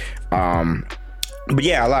dipped. But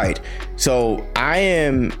yeah, I lied. So I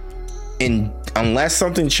am unless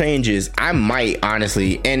something changes, I might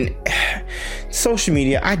honestly, and social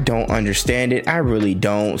media, I don't understand it. I really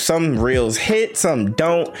don't. Some reels hit, some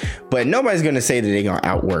don't, but nobody's going to say that they're going to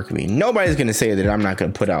outwork me. Nobody's going to say that I'm not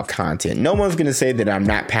going to put out content. No one's going to say that I'm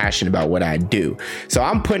not passionate about what I do. So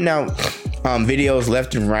I'm putting out videos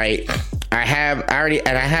left and right. I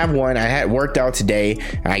have one. I had worked out today,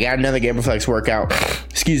 and I got another GamerFlex workout.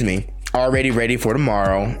 Excuse me. Already ready for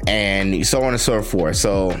tomorrow, and so on and so forth.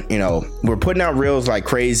 So, we're putting out reels like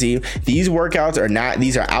crazy. These workouts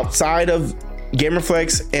these are outside of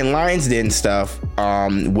GamerFlex and Lions Den stuff,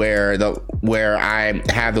 where I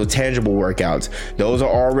have those tangible workouts. Those are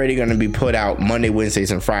already going to be put out Monday,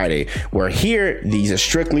 Wednesdays, and Friday. Where here, these are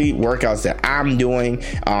strictly workouts that I'm doing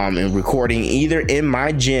and recording either in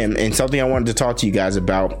my gym. And something I wanted to talk to you guys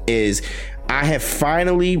about is I have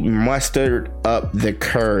finally mustered up the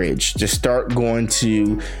courage to start going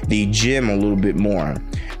to the gym a little bit more.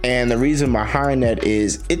 And the reason behind that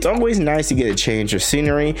is it's always nice to get a change of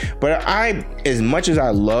scenery, but as much as I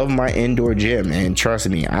love my indoor gym, and trust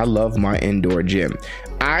me, I love my indoor gym,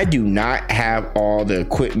 I do not have all the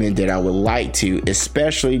equipment that I would like to,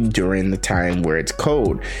 especially during the time where it's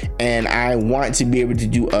cold, and I want to be able to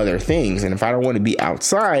do other things. And if I don't want to be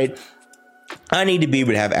outside, I need to be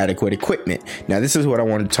able to have adequate equipment. Now, this is what I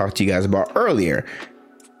wanted to talk to you guys about earlier.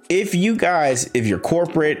 If you're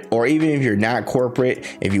corporate, or even if you're not corporate,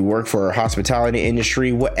 if you work for a hospitality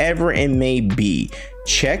industry, whatever it may be,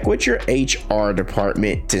 check with your HR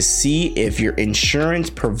department to see if your insurance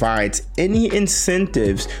provides any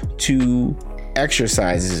incentives to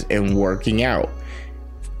exercises and working out.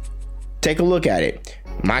 Take a look at it.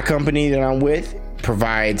 My company that I'm with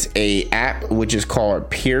provides a app which is called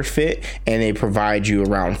PeerFit, and they provide you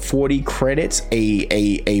around 40 credits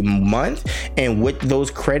a month, and with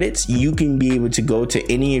those credits you can be able to go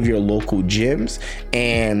to any of your local gyms,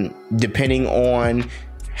 and depending on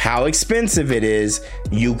how expensive it is,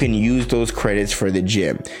 you can use those credits for the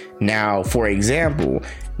gym. Now, for example,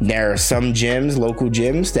 there are some gyms, local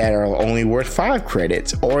gyms, that are only worth 5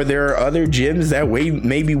 credits, or there are other gyms that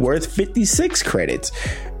may be worth 56 credits.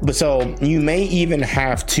 But so you may even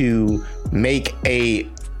have to make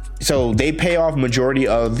so they pay off majority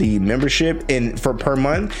of the membership per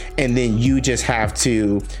month, and then you just have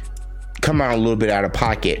to come out a little bit out of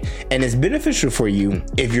pocket, and it's beneficial for you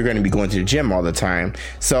if you're going to be going to the gym all the time.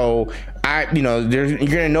 So you're going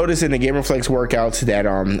to notice in the GamerFlex workouts that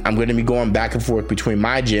I'm going to be going back and forth between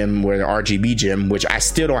my gym, where the RGB gym, which I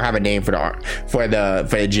still don't have a name for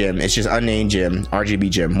the gym. It's just unnamed gym, RGB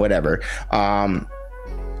gym, whatever.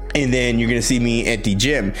 And then you're gonna see me at the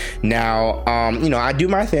gym. Now, I do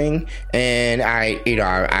my thing, and I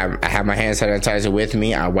have my hand sanitizer with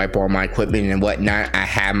me. I wipe all my equipment and whatnot. I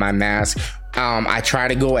have my mask. I try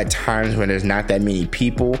to go at times when there's not that many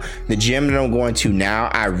people. The gym that I'm going to now,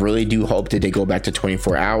 I really do hope that they go back to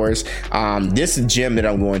 24 hours. This gym that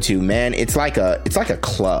I'm going to, man, it's like a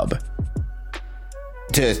club.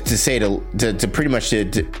 To pretty much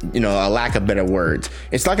a lack of better words,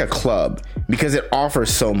 it's like a club because it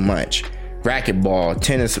offers so much: racquetball,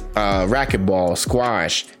 tennis,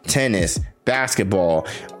 squash, tennis, basketball,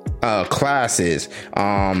 classes,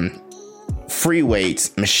 free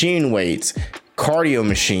weights, machine weights, cardio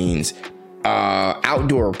machines,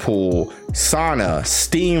 outdoor pool, sauna,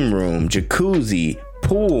 steam room, jacuzzi,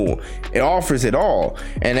 pool. It offers it all,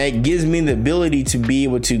 and it gives me the ability to be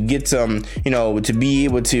able to get some, to be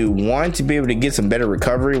able to get some better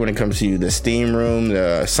recovery when it comes to the steam room,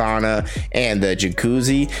 the sauna, and the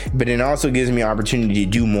jacuzzi. But it also gives me opportunity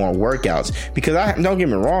to do more workouts, because don't get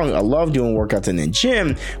me wrong, I love doing workouts in the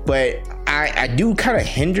gym, but I do kind of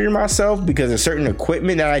hinder myself because of certain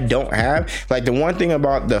equipment that I don't have. Like the one thing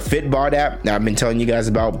about the Fitbod app that I've been telling you guys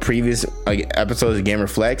about previous episodes of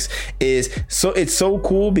GamerFlex is it's so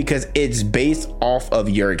cool because it's based off of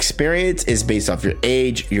your experience, it's based off your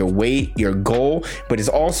age, your weight, your goal, but it's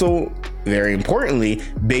also, very importantly,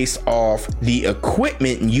 based off the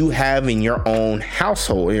equipment you have in your own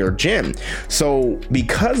household, your gym. So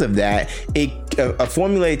because of that, it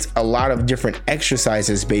formulates a lot of different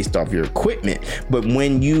exercises based off your equipment. But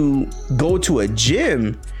when you go to a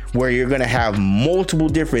gym where you're going to have multiple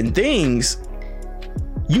different things,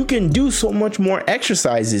 you can do so much more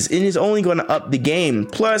exercises, and it's only going to up the game.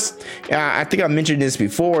 Plus, I think I mentioned this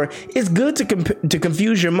before, it's good to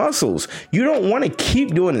confuse your muscles. You don't want to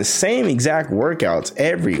keep doing the same exact workouts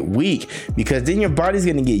every week, because then your body's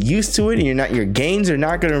going to get used to it, and your gains are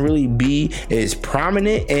not going to really be as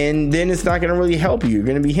prominent, and then it's not going to really help you. You're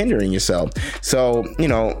going to be hindering yourself. So,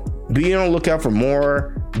 be on the lookout for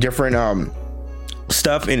more different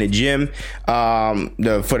stuff in the gym.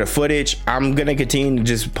 For the footage, I'm gonna continue to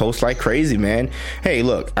just post like crazy, man. Hey,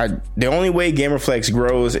 look, the only way GamerFlex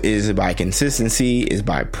grows is by consistency, is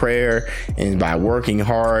by prayer, and by working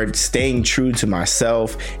hard, staying true to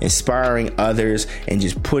myself, inspiring others, and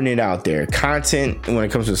just putting it out there. Content, when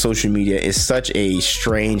it comes to social media, is such a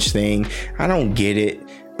strange thing. I don't get it,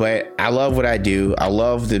 but I love what I do. I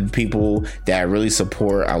love the people that I really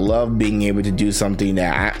support. I love being able to do something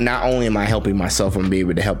that not only am I helping myself, I'm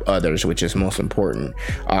able to help others, which is most important.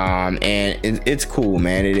 And it's cool,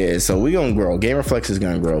 man. It is. So we're going to grow. GamerFlex is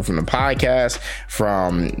going to grow from the podcast,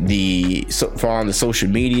 from the social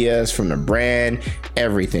medias, from the brand,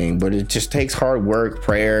 everything. But it just takes hard work,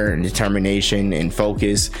 prayer, and determination, and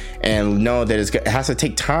focus, and know that it has to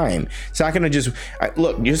take time. It's not going to just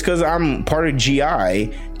look, just because I'm part of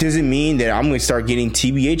GI doesn't mean that I'm going to start getting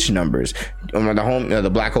TBH numbers. The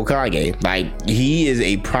Black Hokage, like, he is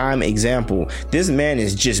a prime example. This man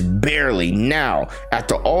is just barely now,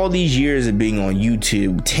 after all these years of being on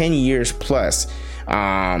YouTube, 10 years plus,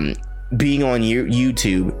 being on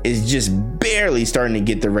YouTube is just barely starting to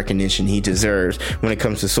get the recognition he deserves when it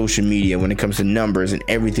comes to social media, when it comes to numbers and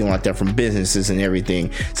everything like that from businesses and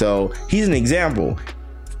everything. So he's an example.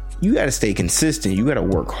 You got to stay consistent. You got to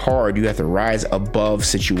work hard. You have to rise above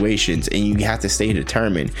situations, and you have to stay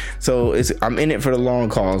determined. So I'm in it for the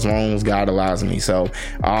long haul as long as God allows me. So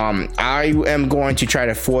I am going to try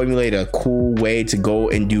to formulate a cool way to go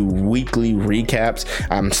and do weekly recaps.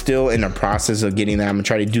 I'm still in the process of getting that. I'm gonna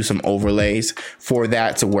try to do some overlays for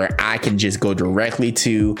that to where I can just go directly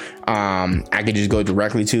to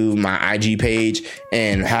my IG page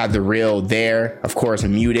and have the reel there. Of course,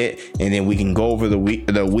 mute it, and then we can go over the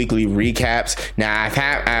weekly recaps. Now I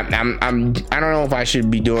don't know if I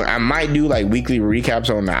should be doing, I might do like weekly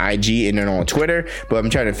recaps on the IG and then on Twitter, but I'm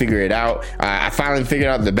trying to figure it out. I finally figured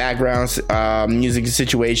out the background music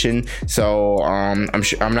situation, so I'm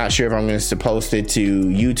not sure if I'm going to post it to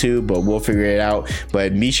YouTube, but we'll figure it out.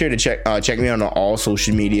 But be sure to check me on all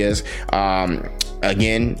social medias.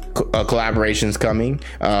 Again, collaborations coming,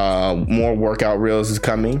 more workout reels is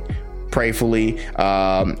coming. Prayfully,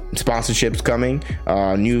 sponsorships coming,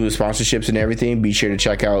 new sponsorships and everything. Be sure to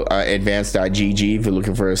check out advanced.gg if you're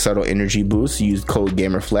looking for a subtle energy boost. Use code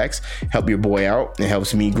GamerFlex. Help your boy out. It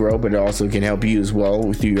helps me grow, but it also can help you as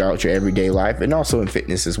well throughout your everyday life and also in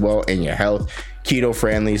fitness as well and your health. Keto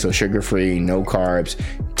friendly, so sugar free, no carbs,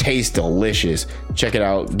 tastes delicious. Check it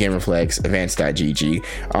out, GamerFlex, advanced.gg.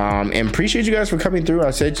 And appreciate you guys for coming through. I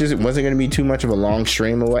said just it wasn't going to be too much of a long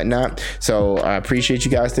stream or whatnot, so I appreciate you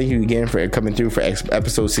guys. Thank you again for coming through for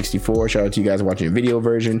episode 64. Shout out to you guys watching the video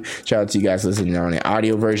version. Shout out to you guys listening on the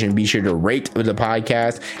audio version. Be sure to rate the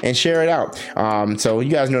podcast and share it out. So you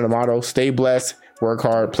guys know the motto: stay blessed, work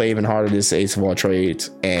hard, play even harder. This is Ace of All Trades,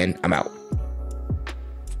 and I'm out.